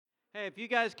Hey, if you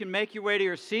guys can make your way to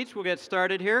your seats, we'll get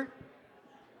started here.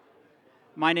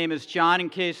 My name is John, in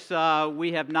case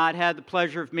we have not had the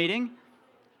pleasure of meeting.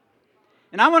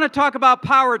 And I want to talk about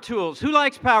power tools. Who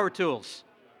likes power tools?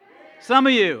 Some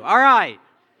of you. All right.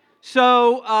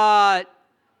 So I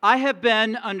have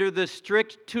been under the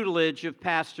strict tutelage of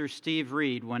Pastor Steve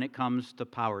Reed when it comes to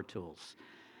power tools.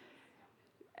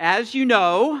 As you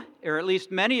know, or at least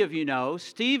many of you know,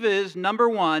 Steve is, number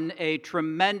one, a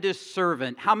tremendous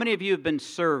servant. How many of you have been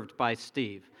served by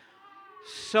Steve?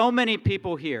 So many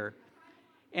people here.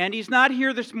 And he's not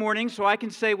here this morning, so I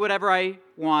can say whatever I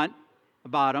want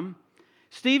about him.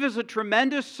 Steve is a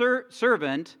tremendous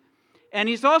servant, and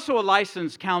he's also a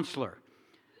licensed counselor.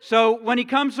 So when he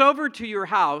comes over to your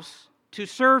house to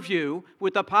serve you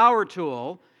with a power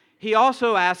tool, he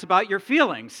also asks about your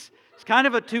feelings. It's kind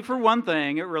of a two-for-one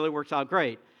thing. It really works out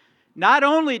great. Not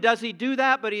only does he do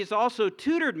that, but he's also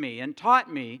tutored me and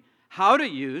taught me how to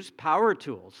use power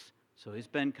tools. So he's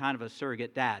been kind of a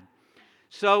surrogate dad.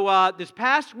 So this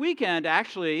past weekend,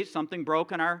 actually, something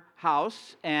broke in our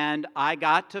house, and I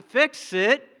got to fix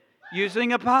it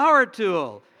using a power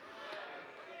tool.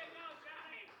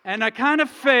 And I kind of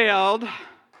failed.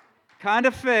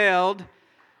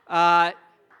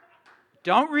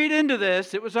 Don't read into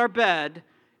this. It was our bed.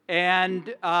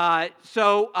 And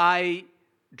so I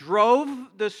drove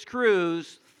the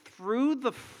screws through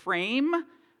the frame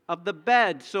of the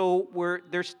bed, so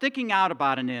they're sticking out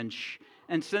about an inch.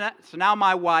 And so now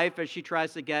my wife, as she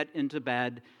tries to get into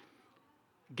bed,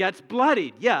 gets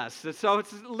bloodied. Yes, so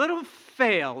it's a little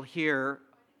fail here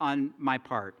on my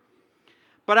part.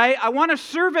 But I want to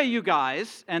survey you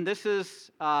guys, and this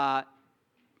is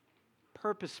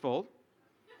purposeful.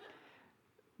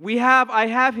 I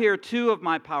have here two of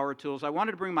my power tools. I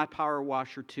wanted to bring my power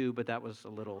washer too, but that was a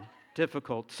little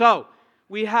difficult. So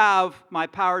we have my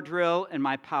power drill and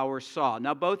my power saw.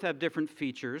 Now both have different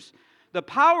features. The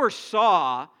power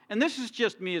saw, and this is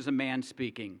just me as a man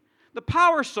speaking, the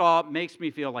power saw makes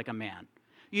me feel like a man.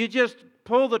 You just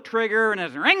pull the trigger and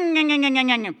it's ring, ring, ring, ring,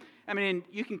 ring. I mean,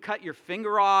 you can cut your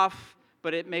finger off,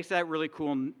 but it makes that really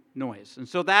cool noise. And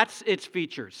so that's its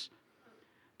features.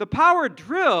 The power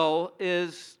drill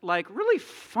is like really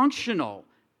functional.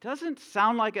 Doesn't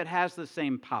sound like it has the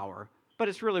same power, but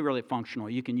it's really, really functional.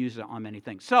 You can use it on many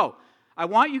things. So I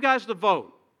want you guys to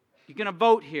vote. You're going to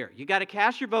vote here. You got to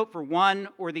cast your vote for one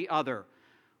or the other.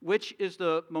 Which is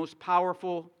the most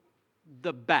powerful,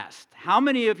 the best? How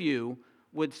many of you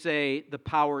would say the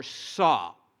power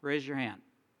saw? Raise your hand.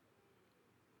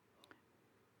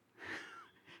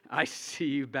 I see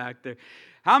you back there.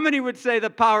 How many would say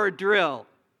the power drill?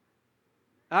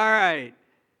 All right,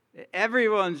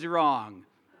 everyone's wrong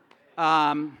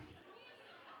because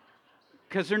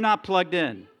they're not plugged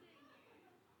in.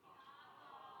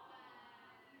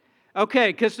 Okay,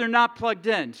 because they're not plugged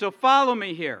in. So follow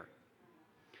me here.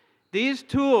 These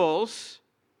tools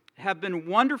have been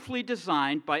wonderfully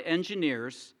designed by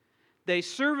engineers. They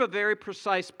serve a very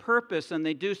precise purpose, and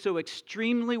they do so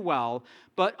extremely well,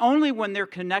 but only when they're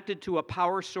connected to a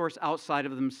power source outside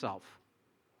of themselves.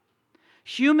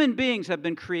 Human beings have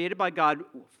been created by God,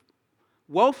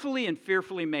 woefully and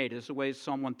fearfully made, is the way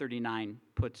Psalm 139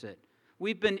 puts it.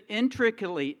 We've been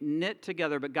intricately knit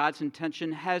together, but God's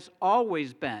intention has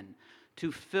always been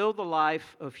to fill the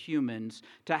life of humans,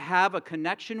 to have a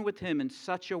connection with Him in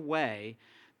such a way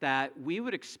that we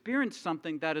would experience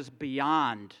something that is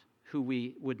beyond who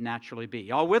we would naturally be.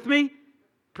 Y'all with me?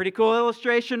 Pretty cool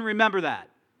illustration. Remember that.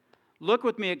 Look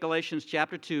with me at Galatians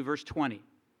chapter 2, verse 20.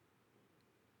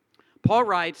 Paul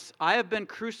writes, I have been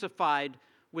crucified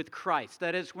with Christ.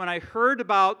 That is, when I heard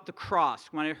about the cross,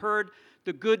 when I heard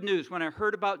the good news, when I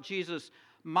heard about Jesus,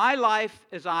 my life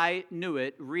as I knew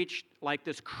it reached like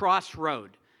this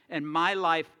crossroad, and my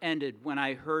life ended when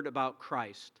I heard about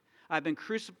Christ. I've been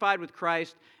crucified with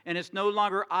Christ, and it's no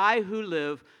longer I who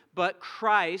live, but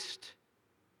Christ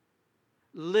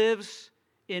lives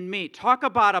in me. Talk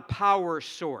about a power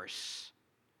source.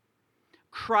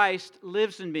 Christ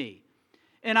lives in me.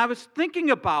 And I was thinking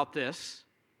about this.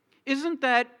 Isn't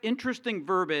that interesting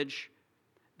verbiage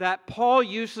that Paul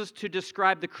uses to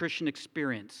describe the Christian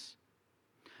experience?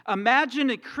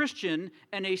 Imagine a Christian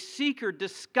and a seeker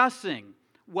discussing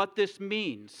what this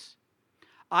means.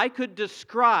 I could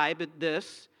describe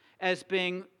this as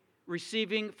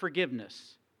receiving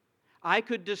forgiveness. I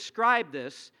could describe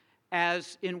this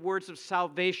as in words of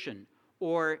salvation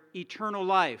or eternal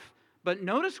life. But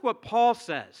notice what Paul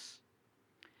says.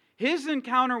 His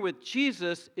encounter with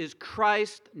Jesus is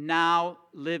Christ now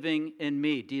living in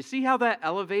me. Do you see how that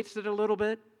elevates it a little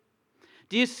bit?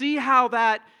 Do you see how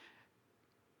that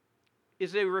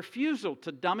is a refusal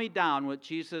to dummy down what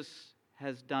Jesus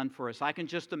has done for us. I can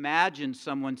just imagine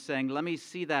someone saying, let me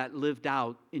see that lived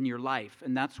out in your life.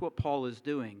 And that's what Paul is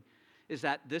doing, is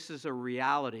that this is a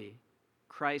reality.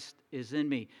 Christ is in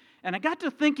me. And I got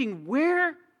to thinking,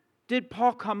 where did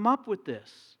Paul come up with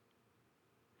this?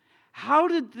 How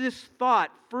did this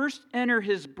thought first enter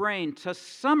his brain to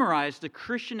summarize the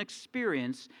Christian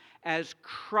experience as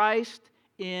Christ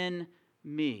in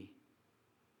me?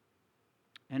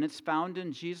 And it's found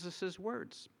in Jesus'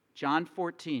 words. John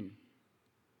 14.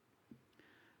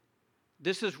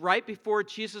 This is right before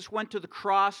Jesus went to the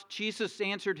cross. Jesus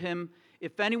answered him,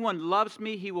 "If anyone loves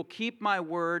me, he will keep my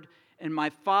word, and my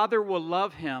Father will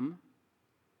love him,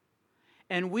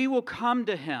 and we will come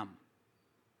to him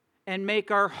and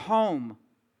make our home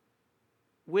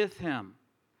with him."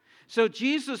 So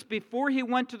Jesus, before he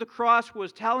went to the cross,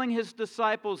 was telling his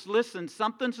disciples, listen,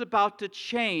 something's about to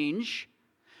change.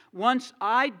 Once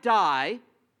I die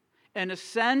and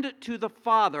ascend to the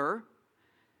Father,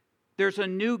 there's a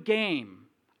new game.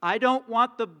 I don't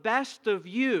want the best of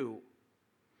you.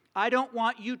 I don't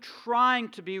want you trying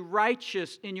to be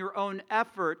righteous in your own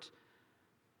effort.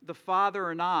 The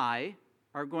Father and I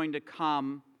are going to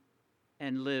come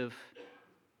and live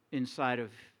inside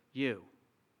of you.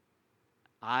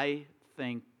 I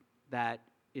think that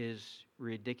is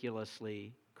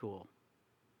ridiculously cool.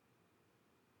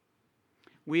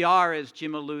 We are, as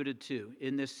Jim alluded to,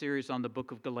 in this series on the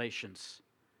book of Galatians.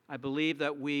 I believe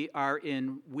that we are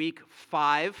in week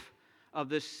 5 of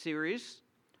this series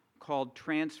called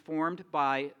Transformed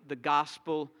by the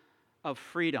Gospel of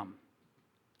Freedom.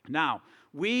 Now,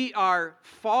 we are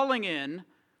falling in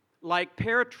like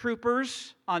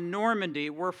paratroopers on Normandy.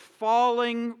 We're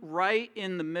falling right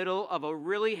in the middle of a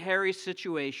really hairy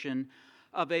situation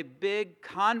of a big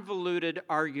convoluted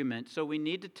argument. So we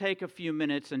need to take a few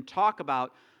minutes and talk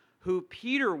about who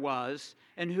Peter was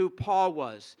and who Paul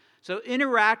was. So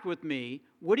interact with me.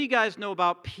 What do you guys know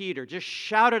about Peter? Just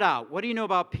shout it out. What do you know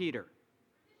about Peter?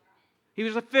 He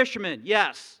was a fisherman,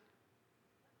 yes.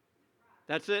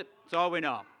 That's it. That's all we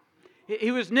know.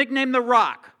 He was nicknamed the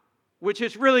Rock, which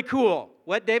is really cool.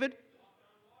 What, David?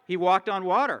 He walked on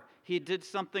water. He did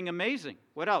something amazing.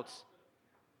 What else?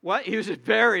 What? He was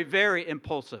very, very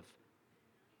impulsive.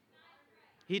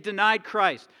 He denied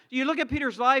Christ. You look at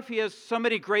Peter's life, he has so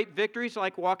many great victories,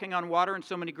 like walking on water, and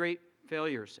so many great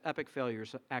failures, epic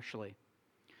failures, actually.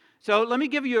 So let me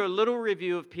give you a little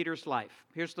review of Peter's life.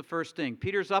 Here's the first thing.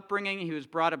 Peter's upbringing, he was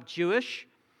brought up Jewish.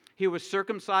 He was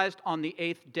circumcised on the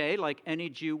 8th day, like any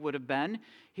Jew would have been.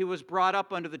 He was brought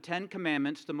up under the 10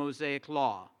 Commandments, the Mosaic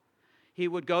Law. He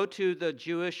would go to the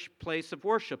Jewish place of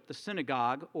worship, the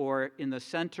synagogue, or in the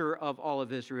center of all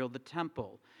of Israel, the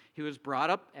temple. He was brought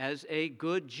up as a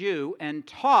good Jew and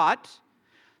taught,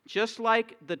 just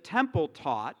like the temple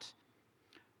taught.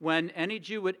 When any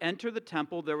Jew would enter the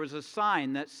temple, there was a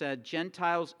sign that said,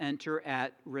 "Gentiles enter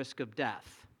at risk of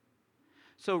death."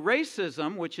 So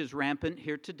racism, which is rampant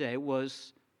here today,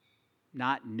 was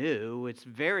not new. It's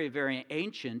very, very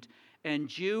ancient. And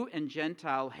Jew and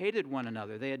Gentile hated one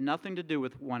another. They had nothing to do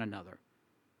with one another.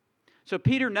 So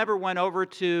Peter never went over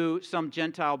to some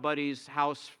Gentile buddy's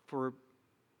house for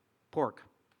pork,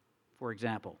 for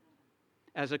example.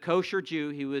 As a kosher Jew,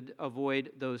 he would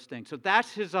avoid those things. So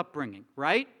that's his upbringing,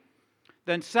 right?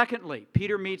 Then secondly,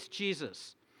 Peter meets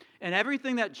Jesus. And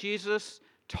everything that Jesus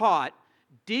taught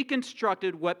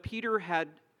deconstructed what Peter had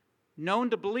known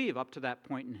to believe up to that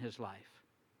point in his life.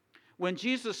 When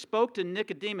Jesus spoke to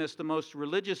Nicodemus, the most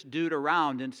religious dude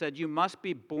around, and said, "You must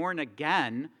be born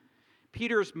again,"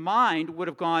 Peter's mind would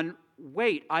have gone,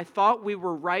 "Wait, I thought we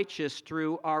were righteous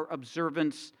through our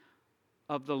observance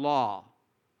of the law."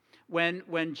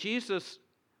 When Jesus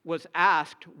was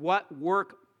asked, "What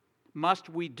work must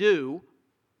we do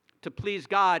to please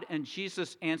God?" and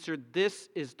Jesus answered, "This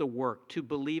is the work, to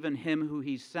believe in him who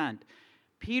he sent,"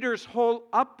 Peter's whole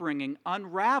upbringing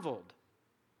unraveled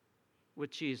with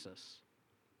Jesus.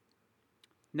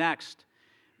 Next,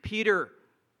 Peter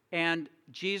and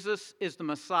Jesus is the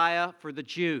Messiah for the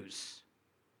Jews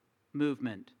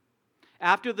movement.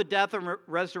 After the death and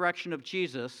resurrection of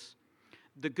Jesus,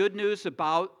 the good news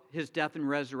about his death and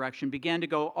resurrection began to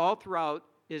go all throughout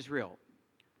Israel,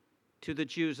 to the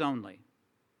Jews only.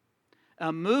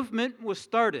 A movement was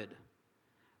started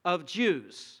of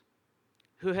Jews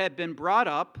who had been brought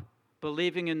up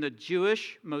believing in the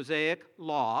Jewish Mosaic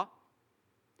law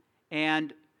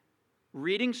and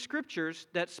reading scriptures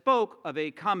that spoke of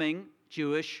a coming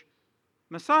Jewish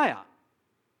Messiah.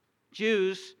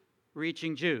 Jews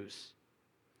reaching Jews.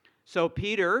 So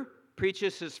Peter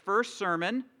preaches his first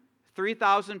sermon.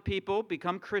 3,000 people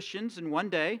become Christians in one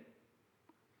day.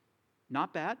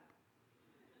 Not bad.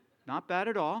 Not bad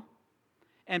at all.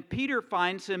 And Peter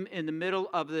finds him in the middle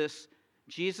of this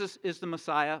Jesus is the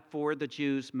Messiah for the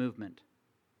Jews movement.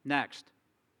 Next,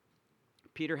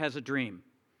 Peter has a dream.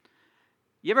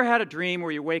 You ever had a dream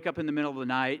where you wake up in the middle of the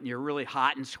night and you're really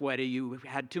hot and sweaty? You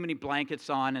had too many blankets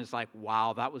on, and it's like,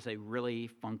 wow, that was a really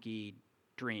funky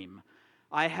dream.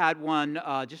 I had one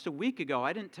just a week ago.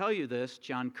 I didn't tell you this,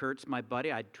 John Kurtz, my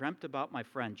buddy. I dreamt about my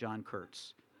friend, John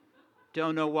Kurtz.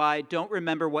 Don't know why, don't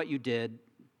remember what you did,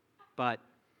 but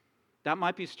that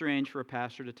might be strange for a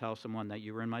pastor to tell someone that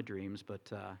you were in my dreams,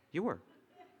 but you were.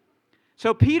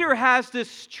 So Peter has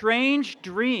this strange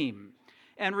dream.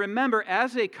 And remember,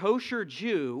 as a kosher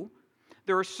Jew,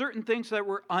 there are certain things that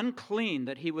were unclean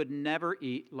that he would never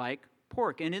eat, like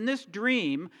pork. And in this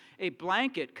dream, a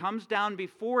blanket comes down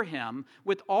before him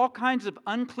with all kinds of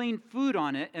unclean food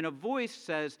on it, and a voice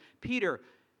says, Peter,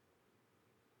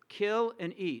 kill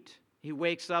and eat. He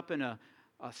wakes up in a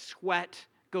sweat,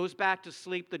 goes back to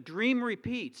sleep. The dream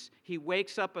repeats. He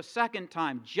wakes up a second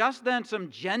time. Just then, some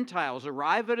Gentiles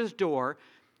arrive at his door,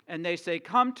 and they say,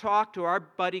 come talk to our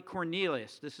buddy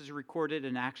Cornelius. This is recorded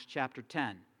in Acts chapter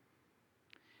 10.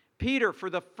 Peter, for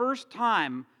the first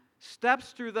time,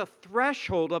 steps through the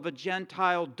threshold of a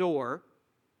Gentile door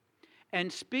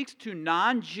and speaks to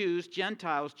non-Jews,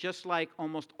 Gentiles, just like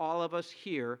almost all of us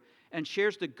here, and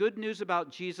shares the good news about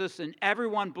Jesus, and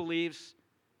everyone believes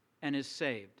and is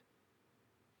saved.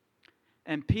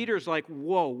 And Peter's like,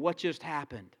 whoa, what just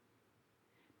happened?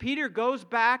 Peter goes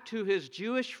back to his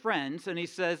Jewish friends and he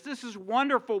says, this is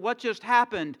wonderful, what just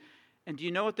happened? And do you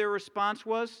know what their response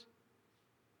was?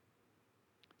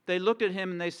 They looked at him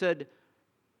and they said,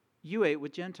 you ate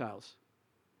with Gentiles.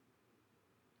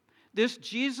 This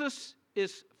Jesus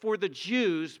is for the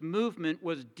Jews movement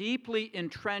was deeply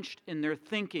entrenched in their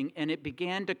thinking, and it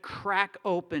began to crack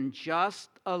open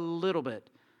just a little bit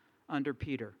under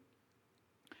Peter.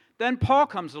 Then Paul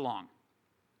comes along.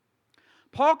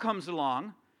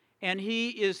 And he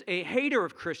is a hater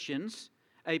of Christians,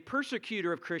 a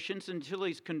persecutor of Christians, until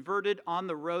he's converted on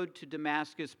the road to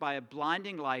Damascus by a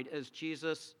blinding light as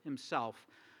Jesus himself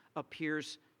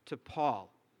appears to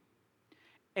Paul.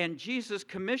 And Jesus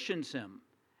commissions him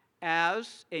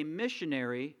as a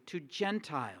missionary to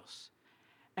Gentiles.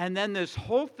 And then this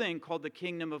whole thing called the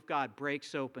kingdom of God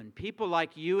breaks open. People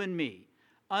like you and me,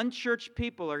 unchurched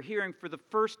people, are hearing for the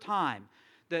first time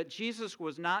that Jesus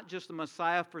was not just the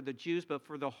Messiah for the Jews, but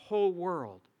for the whole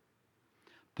world.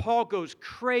 Paul goes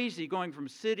crazy, going from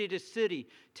city to city,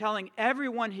 telling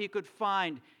everyone he could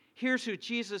find, here's who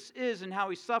Jesus is and how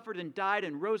he suffered and died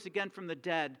and rose again from the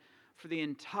dead for the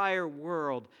entire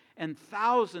world. And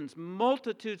thousands,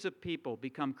 multitudes of people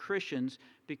become Christians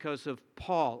because of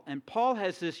Paul. And Paul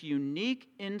has this unique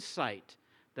insight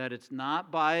that it's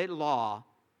not by law,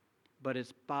 but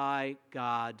it's by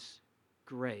God's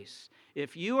grace.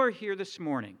 If you are here this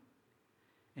morning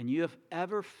and you have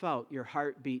ever felt your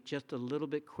heart beat just a little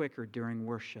bit quicker during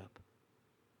worship,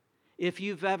 if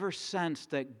you've ever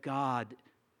sensed that God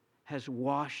has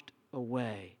washed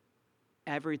away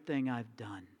everything I've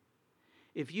done,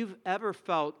 if you've ever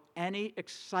felt any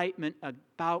excitement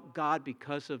about God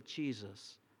because of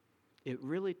Jesus, it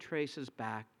really traces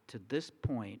back to this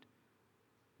point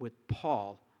with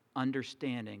Paul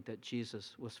understanding that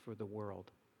Jesus was for the world.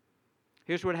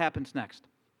 Here's what happens next.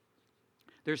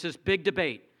 There's this big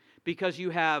debate because you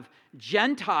have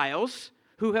Gentiles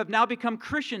who have now become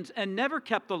Christians and never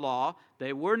kept the law.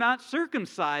 They were not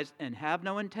circumcised and have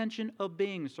no intention of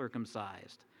being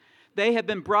circumcised. They have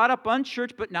been brought up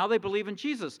unchurched, but now they believe in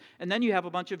Jesus. And then you have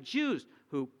a bunch of Jews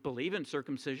who believe in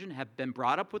circumcision, have been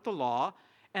brought up with the law,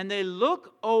 and they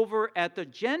look over at the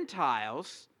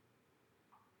Gentiles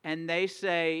and they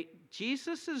say,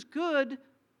 Jesus is good,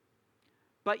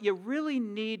 but you really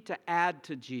need to add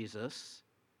to Jesus.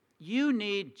 You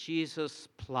need Jesus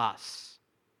plus.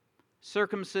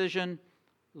 Circumcision,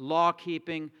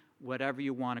 law-keeping, whatever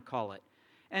you want to call it.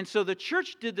 And so the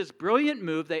church did this brilliant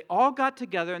move. They all got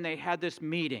together and they had this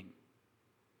meeting.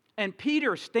 And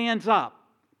Peter stands up.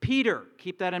 Peter,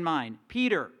 keep that in mind.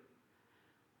 Peter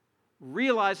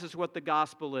realizes what the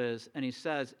gospel is, and he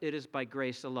says, it is by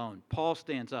grace alone. Paul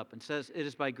stands up and says, it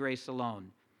is by grace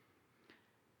alone.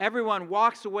 Everyone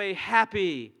walks away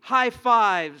happy, high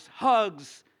fives,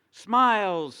 hugs,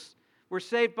 smiles. We're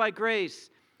saved by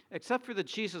grace, except for the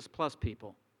Jesus plus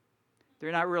people.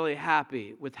 They're not really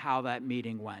happy with how that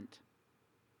meeting went.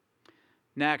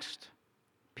 Next,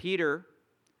 Peter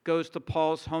goes to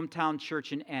Paul's hometown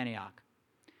church in Antioch.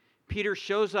 Peter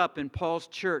shows up in Paul's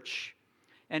church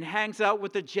and hangs out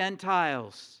with the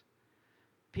Gentiles,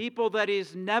 people that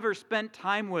he's never spent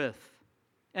time with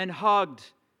and hugged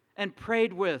and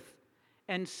prayed with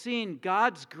and seeing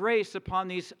God's grace upon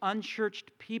these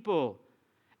unchurched people.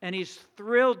 And he's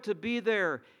thrilled to be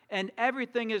there, and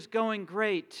everything is going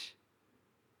great.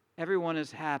 Everyone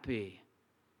is happy.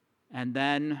 And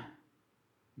then,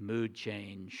 mood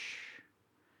change,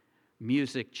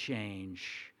 music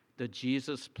change. The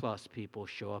Jesus Plus people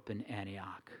show up in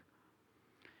Antioch.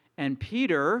 And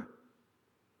Peter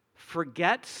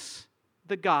forgets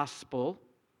the gospel,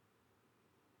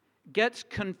 gets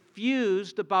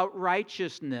confused about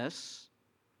righteousness,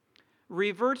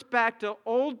 reverts back to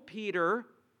old Peter,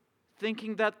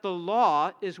 thinking that the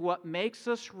law is what makes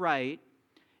us right,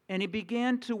 and he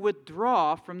began to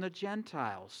withdraw from the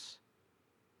Gentiles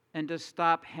and to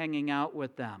stop hanging out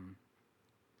with them.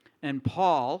 And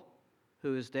Paul,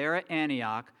 who is there at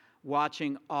Antioch,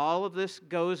 watching all of this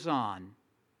goes on,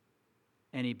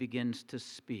 and he begins to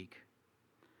speak.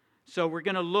 So we're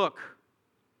going to look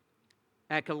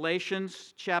at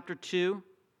Galatians chapter 2,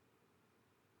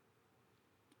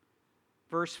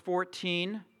 verse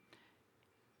 14.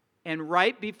 And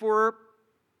right before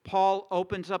Paul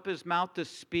opens up his mouth to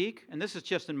speak, and this is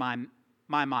just in my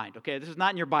mind, okay? This is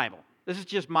not in your Bible. This is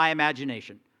just my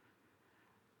imagination.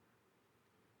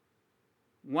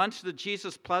 Once the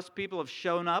Jesus Plus people have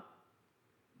shown up,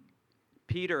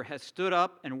 Peter has stood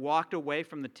up and walked away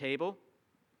from the table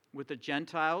with the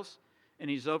Gentiles, and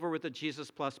he's over with the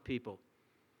Jesus Plus people.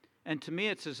 And to me,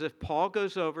 it's as if Paul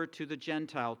goes over to the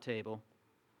Gentile table,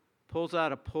 pulls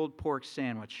out a pulled pork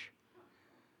sandwich,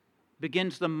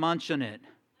 begins to munch on it,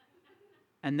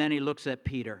 and then he looks at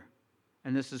Peter.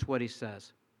 And this is what he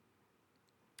says.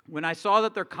 When I saw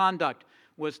that their conduct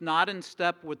was not in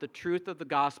step with the truth of the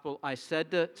gospel, I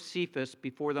said to Cephas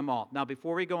before them all. Now,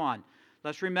 before we go on,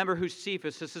 let's remember who's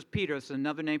Cephas. This is Peter. This is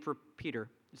another name for Peter.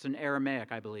 It's an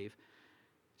Aramaic, I believe.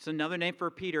 It's another name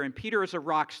for Peter, and Peter is a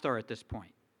rock star at this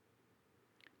point.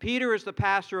 Peter is the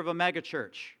pastor of a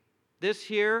megachurch. This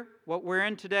here, what we're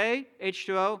in today,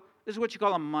 H2O, this is what you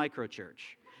call a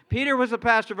microchurch. Peter was a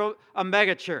pastor of a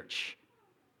megachurch.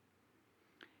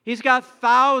 He's got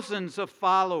thousands of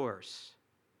followers.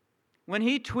 When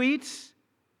he tweets,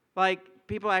 like,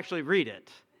 people actually read it.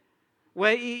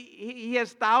 Well, he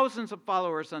has thousands of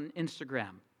followers on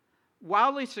Instagram.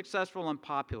 Wildly successful and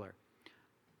popular.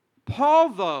 Paul,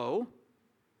 though,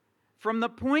 from the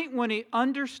point when he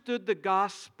understood the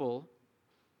gospel,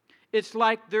 it's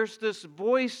like there's this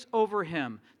voice over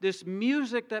him, this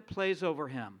music that plays over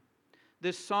him,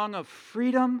 this song of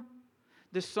freedom,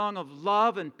 this song of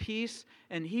love and peace,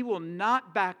 and he will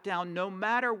not back down no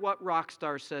matter what rock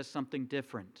star says something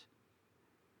different.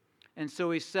 And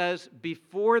so he says,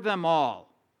 before them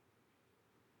all,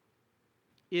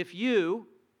 if you,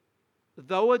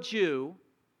 though a Jew,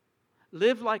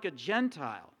 live like a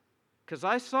Gentile, because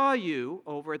I saw you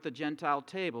over at the Gentile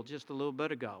table just a little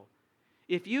bit ago.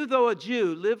 If you, though a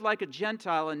Jew, live like a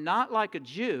Gentile and not like a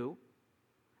Jew,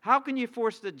 how can you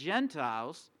force the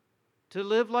Gentiles to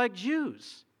live like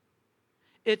Jews?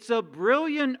 It's a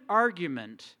brilliant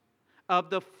argument of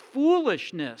the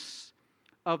foolishness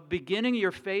of beginning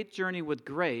your faith journey with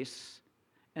grace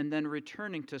and then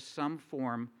returning to some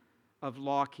form of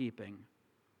law keeping.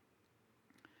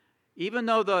 Even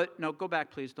though no, go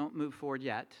back please, don't move forward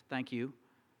yet, thank you.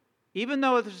 Even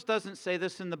though this doesn't say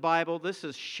this in the Bible, this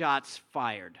is shots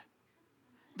fired.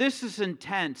 This is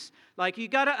intense. Like, you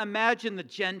got to imagine the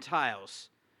Gentiles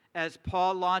as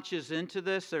Paul launches into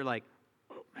this. They're like,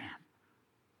 oh man,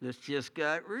 this just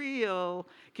got real.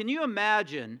 Can you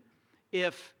imagine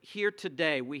if here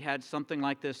today we had something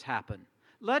like this happen?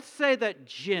 Let's say that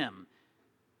Jim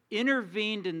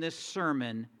intervened in this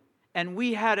sermon and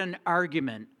we had an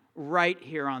argument right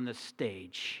here on the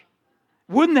stage.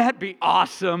 Wouldn't that be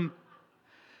awesome?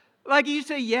 Like, you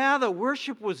say, yeah, the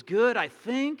worship was good, I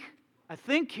think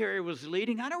Carrie was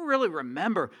leading. I don't really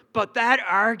remember. But that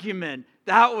argument,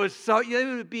 that was so, it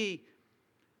would be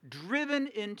driven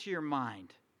into your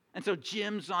mind. And so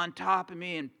Jim's on top of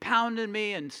me and pounding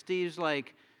me, and Steve's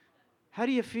like, how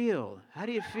do you feel? How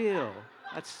do you feel?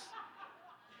 That's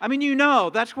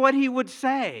what he would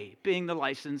say, being the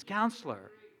licensed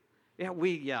counselor. He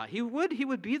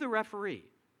would be the referee.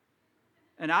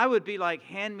 And I would be like,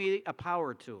 hand me a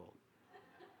power tool.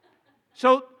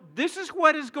 So this is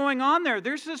what is going on there.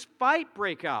 There's this fight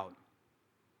breakout.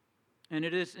 And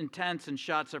it is intense and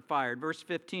shots are fired. Verse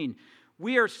 15,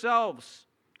 we ourselves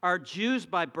are Jews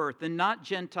by birth and not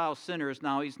Gentile sinners.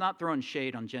 Now, he's not throwing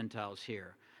shade on Gentiles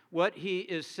here. What he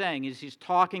is saying is he's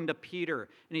talking to Peter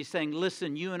and he's saying,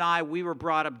 listen, you and I, we were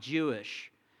brought up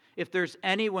Jewish. If there's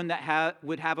anyone that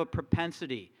would have a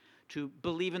propensity to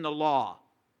believe in the law,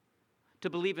 to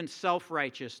believe in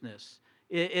self-righteousness,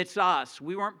 it's us.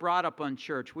 We weren't brought up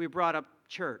unchurched. We were brought up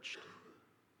churched.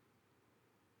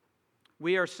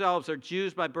 We ourselves are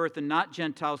Jews by birth and not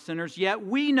Gentile sinners, yet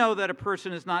we know that a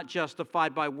person is not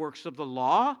justified by works of the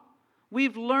law.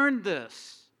 We've learned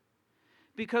this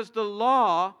because the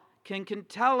law can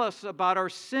tell us about our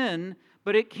sin,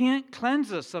 but it can't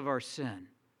cleanse us of our sin.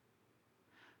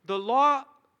 The law,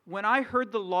 when I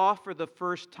heard the law for the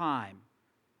first time,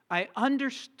 I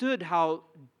understood how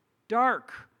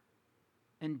dark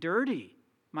and dirty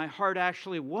my heart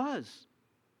actually was.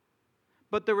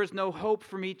 But there was no hope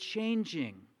for me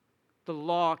changing. The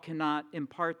law cannot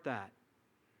impart that.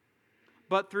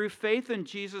 But through faith in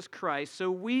Jesus Christ,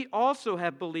 so we also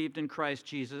have believed in Christ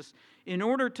Jesus in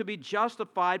order to be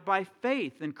justified by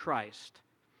faith in Christ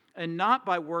and not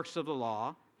by works of the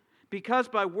law, because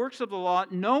by works of the law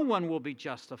no one will be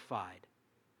justified.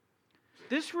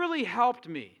 This really helped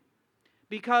me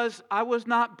because I was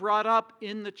not brought up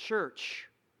in the church.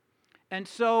 And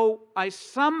so I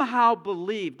somehow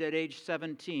believed at age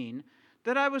 17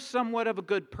 that I was somewhat of a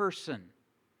good person.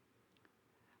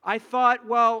 I thought,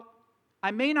 well,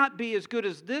 I may not be as good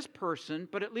as this person,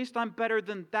 but at least I'm better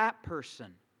than that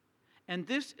person. And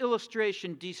this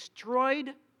illustration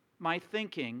destroyed my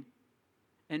thinking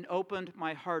and opened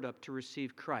my heart up to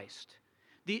receive Christ.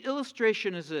 The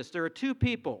illustration is this. There are two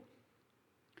people.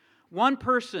 One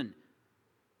person,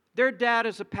 their dad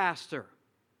is a pastor.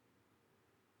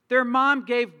 Their mom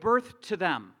gave birth to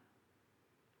them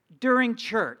during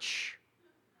church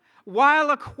while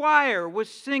a choir was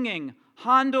singing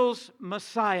Handel's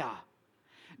Messiah.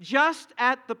 Just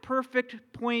at the perfect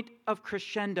point of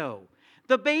crescendo,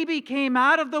 the baby came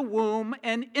out of the womb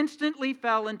and instantly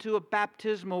fell into a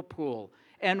baptismal pool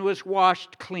and was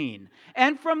washed clean.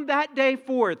 And from that day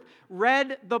forth,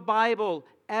 read the Bible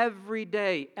every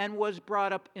day and was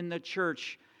brought up in the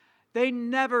church. They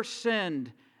never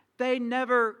sinned. They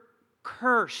never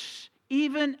curse.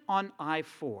 Even on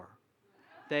I-4,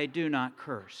 they do not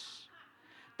curse.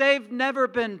 They've never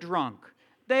been drunk.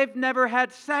 They've never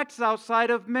had sex outside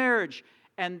of marriage.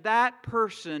 And that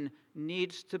person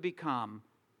needs to become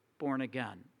born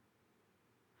again.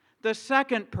 The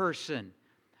second person,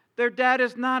 their dad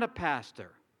is not a pastor.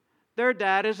 Their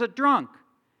dad is a drunk.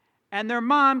 And their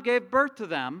mom gave birth to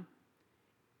them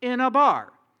in a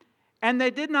bar. And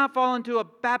they did not fall into a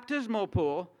baptismal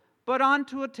pool, but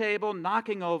onto a table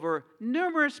knocking over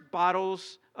numerous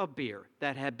bottles of beer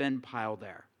that had been piled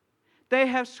there. They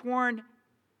have sworn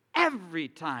every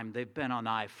time they've been on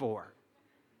I-4.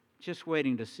 Just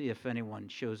waiting to see if anyone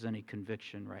shows any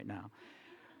conviction right now.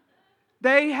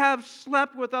 They have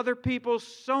slept with other people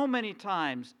so many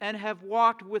times and have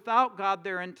walked without God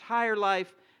their entire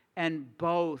life, and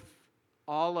both,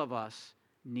 all of us,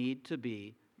 need to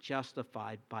be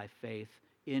justified by faith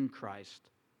in Christ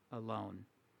alone.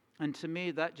 And to me,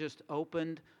 that just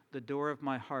opened the door of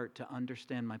my heart to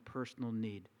understand my personal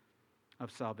need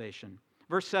of salvation.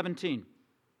 Verse 17.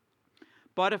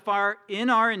 But if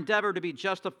in our endeavor to be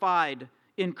justified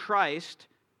in Christ,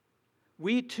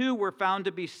 we too were found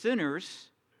to be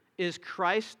sinners, is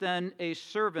Christ then a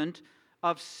servant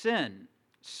of sin?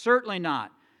 Certainly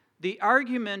not. The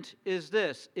argument is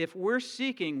this. If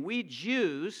we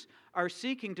Jews are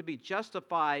seeking to be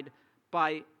justified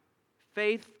by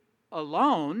faith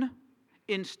alone,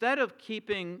 instead of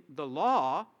keeping the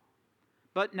law,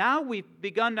 but now we've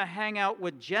begun to hang out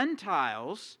with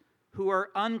Gentiles who are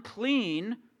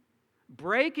unclean,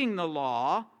 breaking the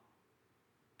law,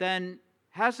 then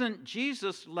hasn't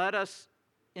Jesus led us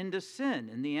into sin?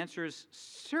 And the answer is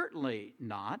certainly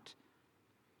not.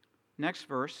 Next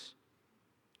verse.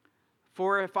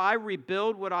 For if I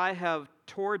rebuild what I have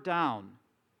torn down,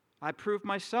 I prove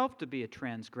myself to be a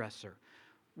transgressor.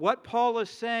 What Paul is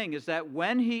saying is that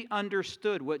when he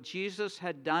understood what Jesus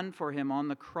had done for him on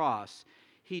the cross,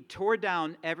 he tore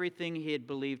down everything he had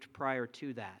believed prior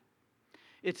to that.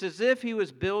 It's as if he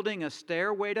was building a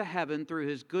stairway to heaven through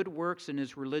his good works and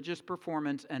his religious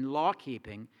performance and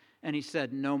law-keeping, and he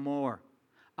said, no more.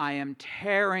 I am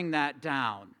tearing that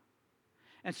down.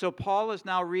 And so Paul is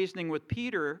now reasoning with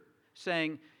Peter,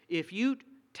 saying, if you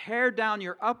tear down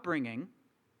your upbringing,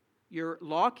 your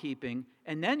law-keeping,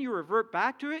 and then you revert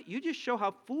back to it, you just show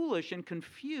how foolish and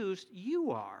confused you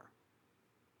are.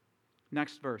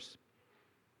 Next verse.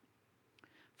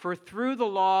 For through the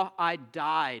law I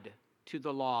died to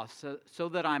the law so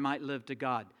that I might live to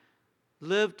God.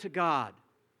 Live to God.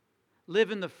 Live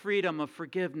in the freedom of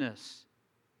forgiveness.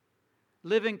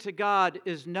 Living to God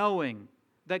is knowing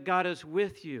that God is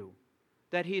with you,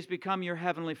 that He's become your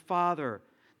heavenly Father,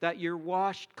 that you're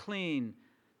washed clean,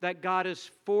 that God is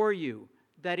for you,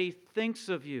 that He thinks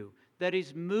of you, that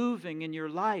He's moving in your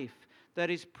life, that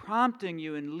He's prompting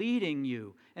you and leading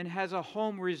you, and has a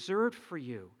home reserved for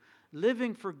you.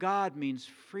 Living for God means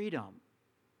freedom.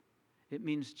 It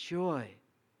means joy.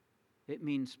 It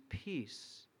means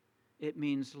peace. It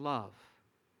means love.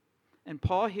 And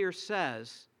Paul here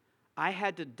says, I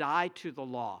had to die to the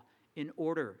law in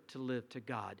order to live to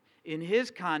God. In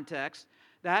his context,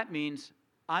 that means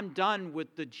I'm done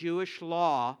with the Jewish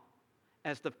law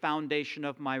as the foundation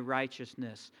of my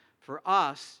righteousness. For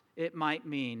us, it might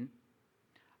mean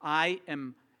I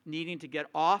am needing to get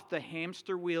off the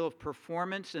hamster wheel of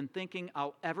performance and thinking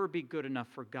I'll ever be good enough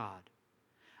for God.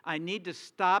 I need to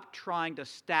stop trying to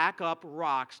stack up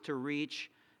rocks to reach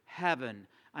heaven.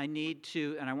 I need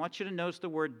to, and I want you to notice the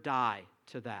word die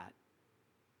to that.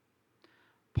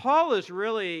 Paul is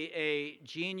really a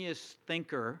genius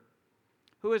thinker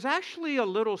who is actually a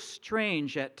little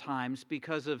strange at times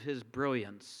because of his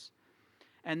brilliance.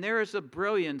 And there is a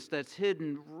brilliance that's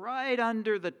hidden right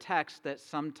under the text that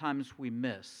sometimes we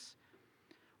miss.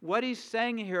 What he's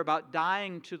saying here about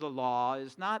dying to the law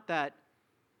is not that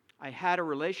I had a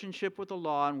relationship with the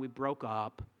law and we broke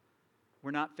up.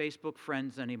 We're not Facebook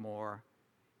friends anymore.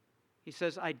 He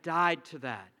says, I died to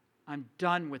that. I'm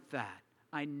done with that.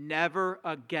 I never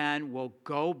again will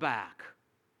go back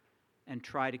and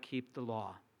try to keep the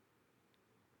law.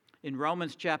 In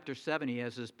Romans chapter 7, he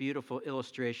has this beautiful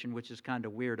illustration, which is kind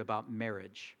of weird, about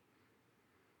marriage.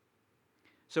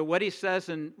 So what he says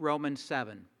in Romans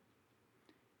 7,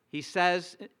 he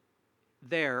says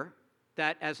there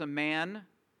that as a man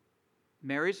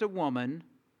marries a woman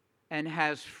and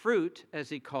has fruit, as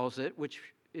he calls it, which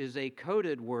is a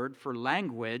coded word for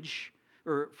language,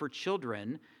 or for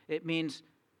children, it means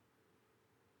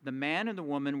the man and the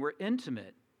woman were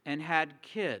intimate and had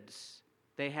kids.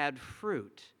 They had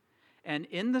fruit. And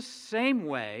in the same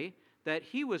way that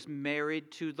he was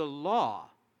married to the law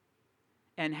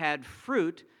and had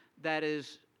fruit, that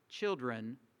is,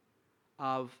 children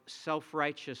of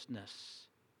self-righteousness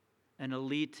and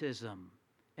elitism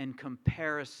and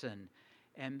comparison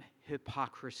and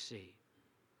hypocrisy.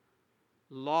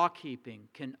 Law-keeping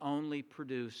can only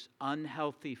produce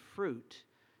unhealthy fruit,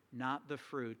 not the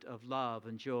fruit of love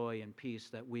and joy and peace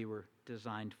that we were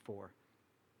designed for.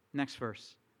 Next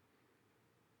verse.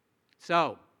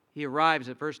 So, he arrives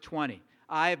at verse 20.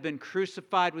 I have been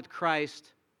crucified with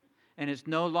Christ, and it's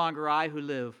no longer I who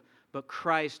live, but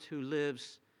Christ who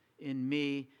lives in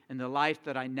me. And the life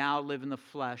that I now live in the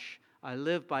flesh, I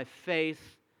live by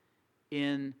faith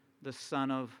in the Son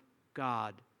of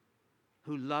God,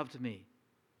 who loved me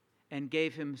and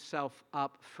gave himself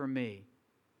up for me.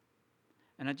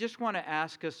 And I just want to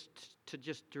ask us to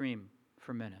just dream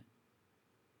for a minute.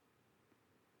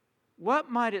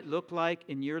 What might it look like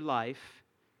in your life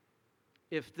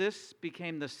if this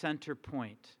became the center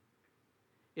point?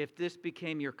 If this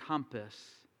became your compass?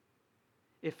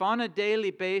 If on a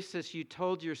daily basis you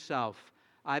told yourself,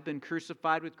 I've been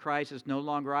crucified with Christ, it's no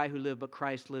longer I who live, but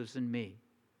Christ lives in me.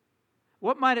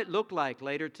 What might it look like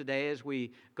later today as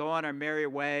we go on our merry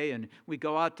way and we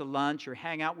go out to lunch or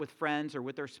hang out with friends or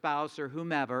with our spouse or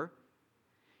whomever?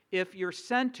 If your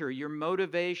center, your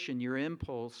motivation, your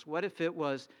impulse, what if it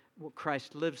was, well,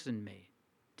 Christ lives in me?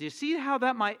 Do you see how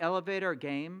that might elevate our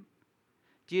game?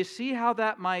 Do you see how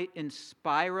that might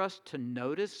inspire us to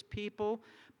notice people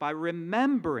by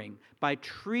remembering, by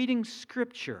treating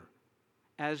Scripture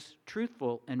as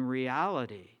truthful and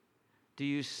reality? Do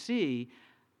you see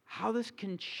how this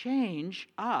can change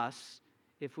us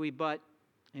if we but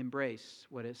embrace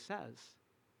what it says?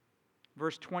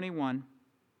 Verse 21,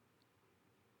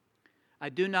 I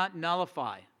do not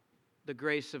nullify the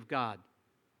grace of God.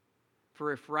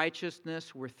 For if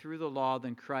righteousness were through the law,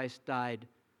 then Christ died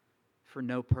for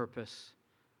no purpose.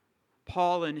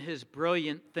 Paul, in his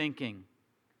brilliant thinking,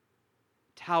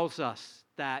 tells us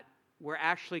that we're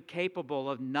actually capable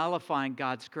of nullifying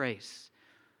God's grace.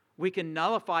 We can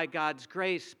nullify God's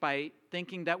grace by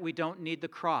thinking that we don't need the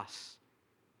cross.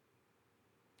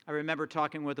 I remember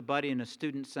talking with a buddy in a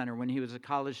student center when he was a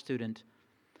college student.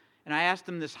 And I asked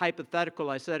him this hypothetical.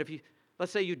 I said,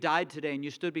 let's say you died today and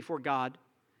you stood before God.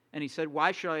 And he said,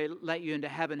 why should I let you into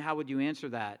heaven? How would you answer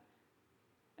that?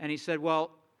 And he said,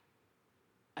 well,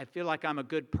 I feel like I'm a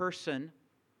good person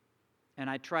and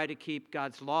I try to keep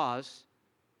God's laws.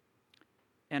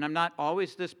 And I'm not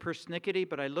always this persnickety,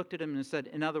 but I looked at him and said,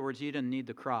 in other words, you didn't need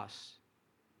the cross.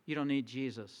 You don't need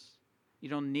Jesus. You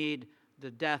don't need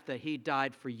the death that he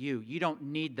died for you. You don't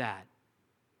need that.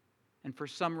 And for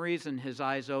some reason, his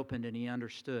eyes opened and he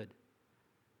understood.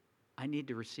 I need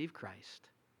to receive Christ.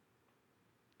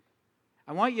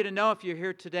 I want you to know, if you're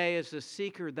here today as a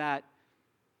seeker, that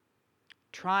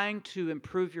trying to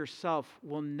improve yourself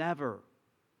will never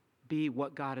be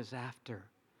what God is after.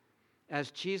 As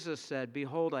Jesus said,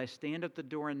 behold, I stand at the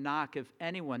door and knock. If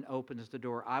anyone opens the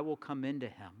door, I will come into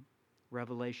him.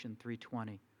 Revelation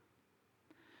 3:20.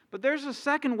 But there's a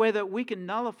second way that we can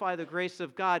nullify the grace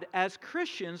of God as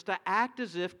Christians, to act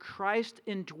as if Christ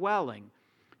indwelling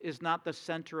is not the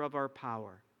center of our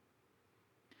power.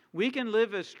 We can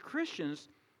live as Christians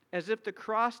as if the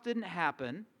cross didn't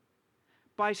happen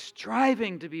by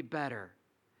striving to be better,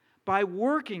 by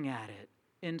working at it,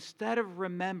 instead of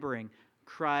remembering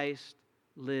Christ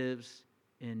lives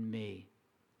in me.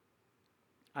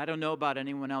 I don't know about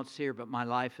anyone else here, but my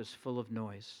life is full of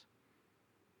noise.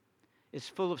 It's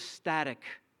full of static.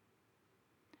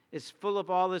 It's full of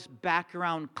all this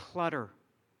background clutter.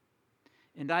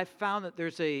 And I've found that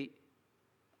there's an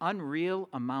unreal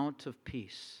amount of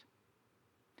peace.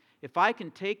 If I can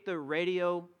take the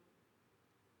radio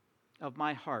of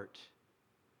my heart,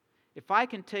 if I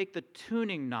can take the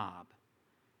tuning knob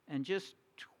and just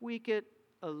tweak it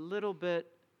a little bit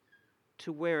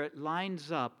to where it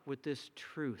lines up with this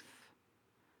truth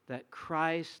that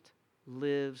Christ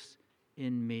lives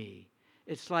in me,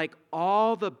 it's like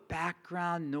all the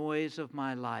background noise of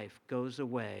my life goes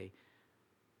away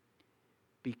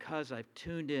because I've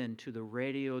tuned in to the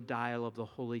radio dial of the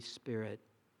Holy Spirit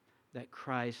that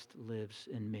Christ lives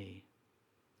in me.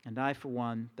 And I, for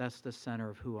one, that's the center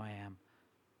of who I am.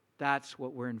 That's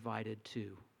what we're invited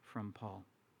to from Paul.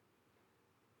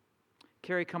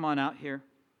 Carrie, come on out here.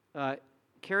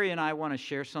 Carrie and I want to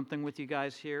share something with you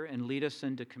guys here and lead us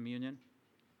into communion.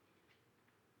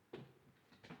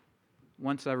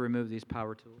 Once I remove these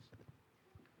power tools.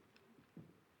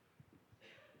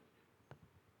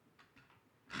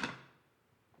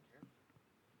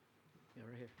 Yeah,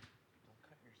 right here. Don't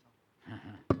cut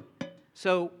yourself.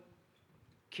 So,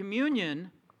 communion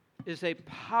is a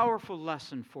powerful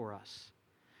lesson for us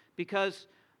because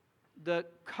the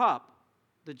cup,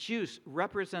 the juice,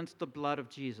 represents the blood of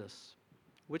Jesus,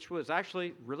 which was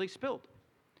actually really spilled.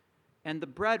 And the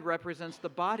bread represents the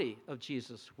body of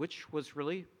Jesus, which was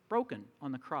really broken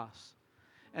on the cross.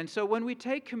 And so when we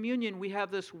take communion, we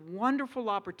have this wonderful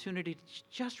opportunity to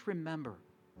just remember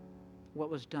what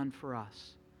was done for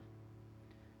us.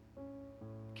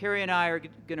 Carrie and I are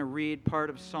going to read part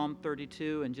of Psalm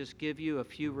 32 and just give you a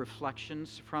few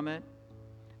reflections from it.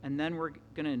 And then we're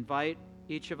going to invite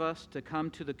each of us to come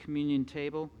to the communion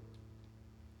table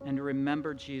and to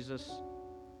remember Jesus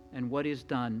and what He's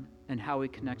done and how He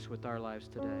connects with our lives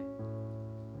today.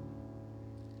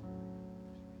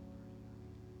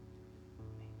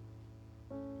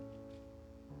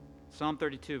 Psalm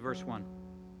 32, verse 1.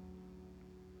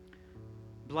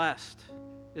 Blessed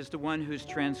is the one whose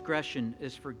transgression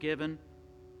is forgiven,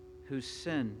 whose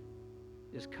sin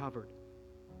is covered.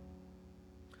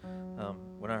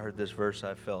 When I heard this verse,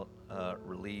 I felt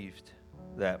relieved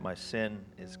that my sin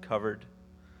is covered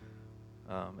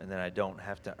and that I don't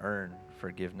have to earn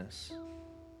forgiveness.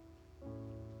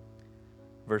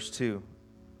 Verse 2,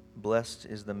 blessed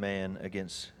is the man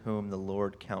against whom the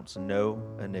Lord counts no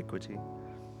iniquity,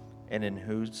 and in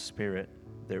whose spirit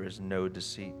there is no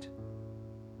deceit.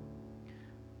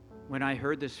 When I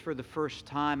heard this for the first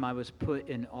time, I was put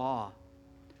in awe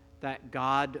that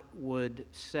God would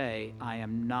say, I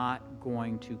am not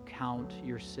going to count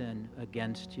your sin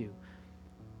against you.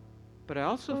 But I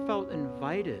also felt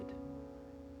invited.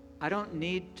 I don't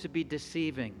need to be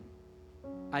deceiving.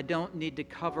 I don't need to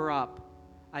cover up.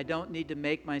 I don't need to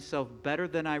make myself better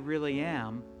than I really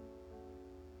am,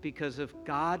 because if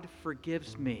God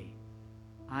forgives me,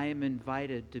 I am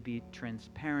invited to be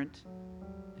transparent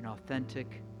and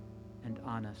authentic and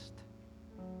honest.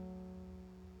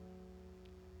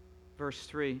 Verse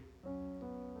 3,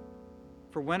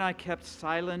 for when I kept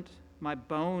silent, my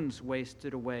bones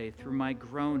wasted away through my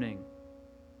groaning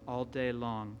all day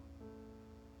long.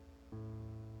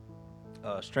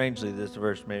 Strangely, this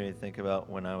verse made me think about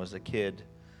when I was a kid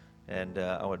and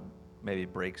I would maybe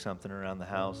break something around the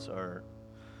house or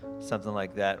something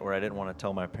like that where I didn't want to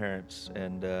tell my parents,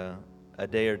 and a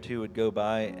day or two would go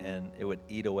by and it would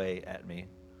eat away at me,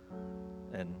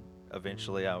 and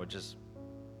eventually I would just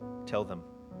tell them.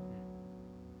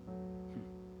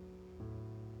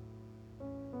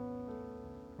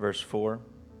 Verse 4,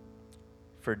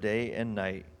 for day and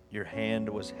night your hand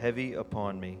was heavy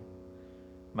upon me.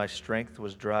 My strength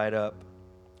was dried up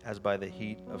as by the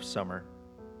heat of summer.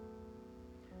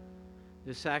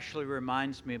 This actually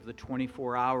reminds me of the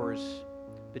 24 hours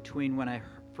between when I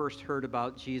first heard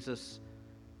about Jesus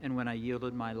and when I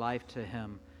yielded my life to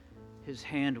Him. His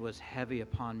hand was heavy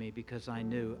upon me because I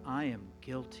knew I am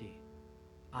guilty.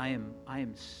 I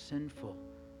am sinful.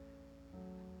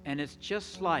 And it's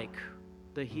just like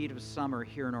the heat of summer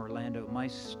here in Orlando. My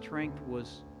strength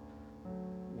was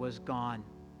gone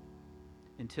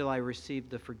until I received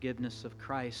the forgiveness of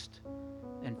Christ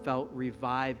and felt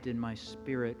revived in my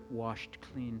spirit, washed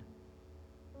clean.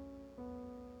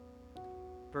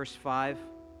 Verse 5,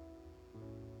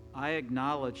 I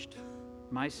acknowledged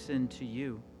my sin to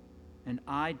you, and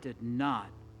I did not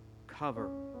cover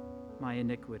my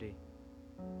iniquity.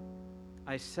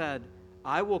 I said,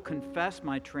 I will confess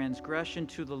my transgression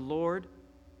to the Lord,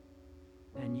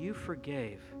 and you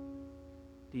forgave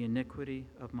the iniquity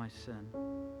of my sin.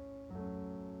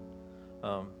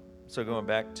 So going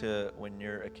back to when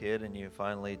you're a kid and you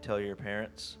finally tell your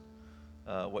parents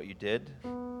what you did,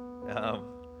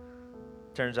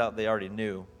 turns out they already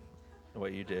knew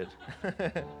what you did.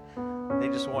 They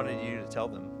just wanted you to tell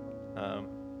them.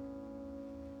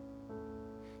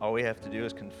 All we have to do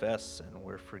is confess, and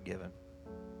we're forgiven.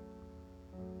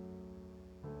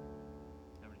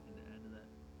 Have anything to add to that?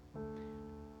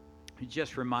 It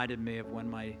just reminded me of when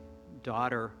my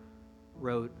daughter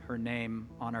wrote her name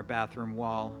on our bathroom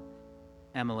wall,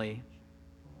 Emily,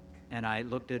 and I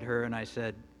looked at her and I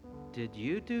said, "Did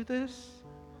you do this?"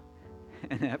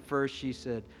 And at first she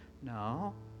said,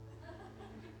 "No."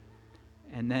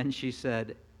 And then she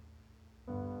said,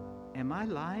 "Am I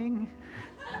lying?"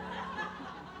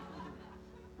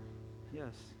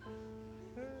 Yes.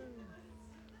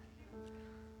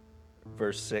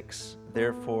 Verse 6,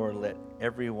 therefore let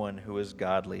everyone who is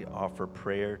godly offer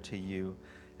prayer to you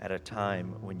at a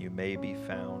time when you may be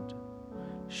found.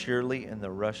 Surely in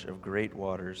the rush of great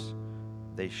waters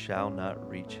they shall not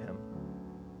reach him.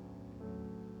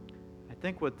 I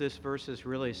think what this verse is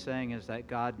really saying is that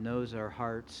God knows our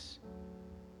hearts.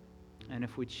 And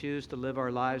if we choose to live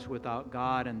our lives without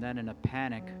God and then in a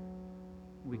panic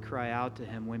we cry out to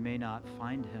him, we may not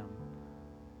find him.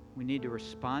 We need to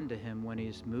respond to him when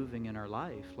he's moving in our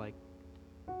life, like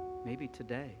maybe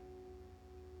today.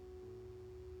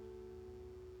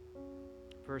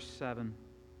 Verse 7,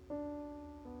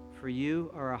 for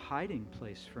you are a hiding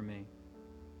place for me.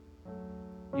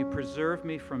 You preserve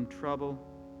me from trouble.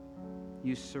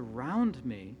 You surround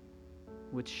me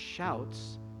with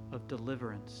shouts of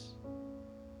deliverance.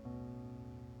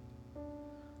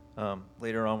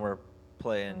 Later on, we're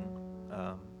playing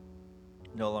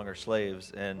No Longer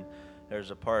Slaves, and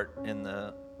there's a part in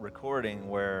the recording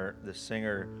where the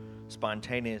singer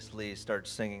spontaneously starts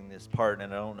singing this part,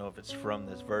 and I don't know if it's from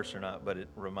this verse or not, but it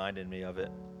reminded me of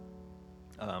it.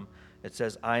 It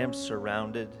says, I am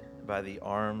surrounded by the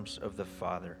arms of the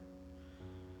Father.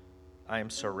 I am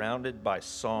surrounded by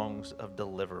songs of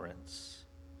deliverance.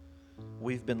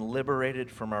 We've been liberated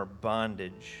from our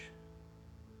bondage.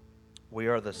 We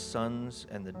are the sons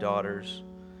and the daughters.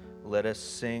 Let us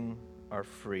sing our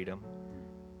freedom.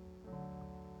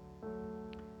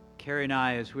 Carrie and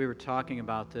I, as we were talking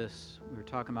about this, we were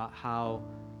talking about how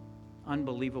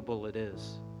unbelievable it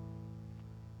is.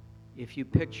 If you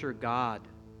picture God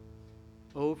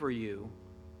over you,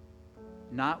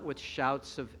 not with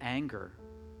shouts of anger,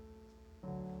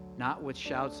 not with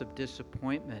shouts of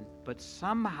disappointment, but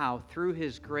somehow through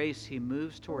his grace, he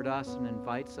moves toward us and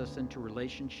invites us into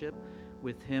relationship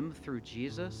with him through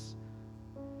Jesus.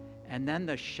 And then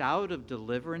the shout of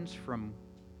deliverance from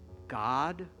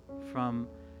God, from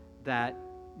that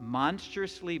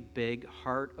monstrously big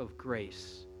heart of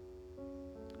grace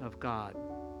of God.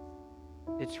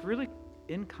 It's really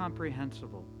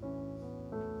incomprehensible.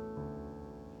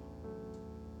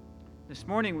 This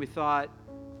morning we thought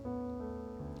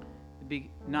it'd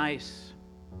be nice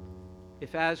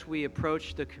if, as we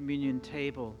approach the communion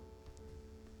table,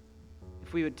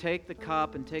 if we would take the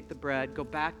cup and take the bread, go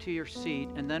back to your seat,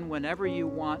 and then whenever you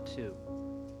want to,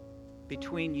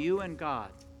 between you and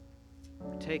God,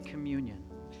 take communion.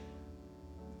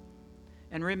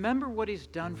 And remember what he's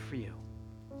done for you.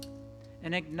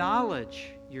 And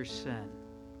acknowledge your sin.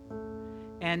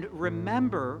 And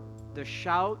remember the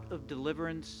shout of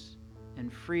deliverance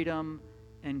and freedom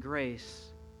and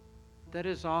grace that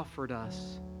is offered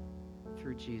us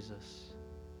through Jesus.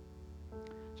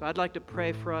 So I'd like to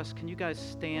pray for us. Can you guys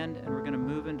stand, and we're going to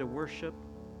move into worship.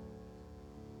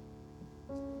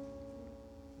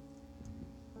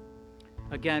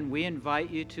 Again, we invite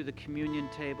you to the communion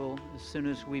table. As soon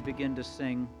as we begin to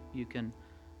sing, you can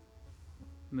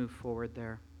move forward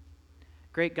there.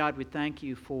 Great God, we thank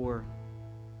you for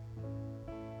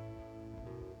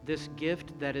this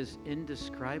gift that is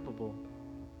indescribable.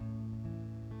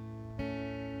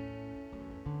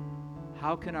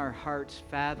 How can our hearts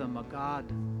fathom a God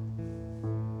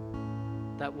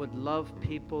that would love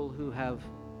people who have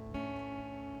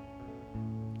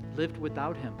lived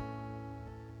without him?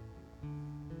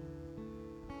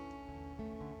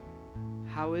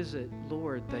 How is it,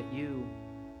 Lord, that you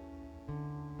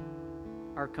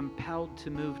are compelled to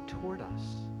move toward us?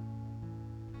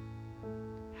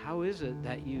 How is it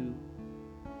that you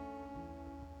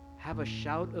have a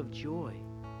shout of joy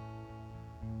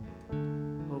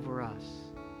over us?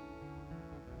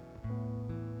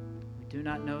 We do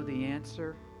not know the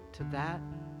answer to that,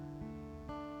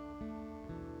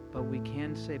 but we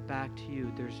can say back to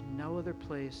you, there's no other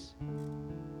place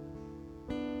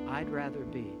I'd rather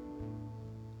be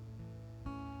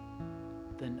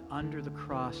than under the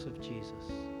cross of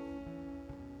Jesus,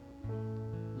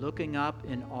 looking up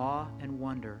in awe and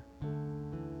wonder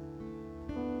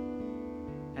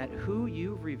at who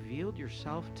you've revealed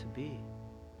yourself to be.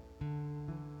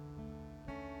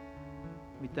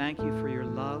 We thank you for your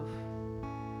love.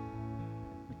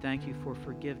 We thank you for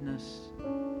forgiveness.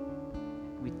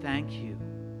 We thank you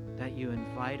that you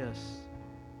invite us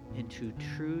into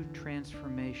true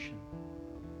transformation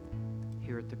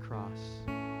here at the cross.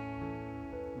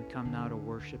 We come now to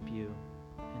worship you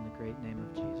in the great name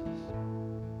of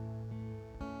Jesus.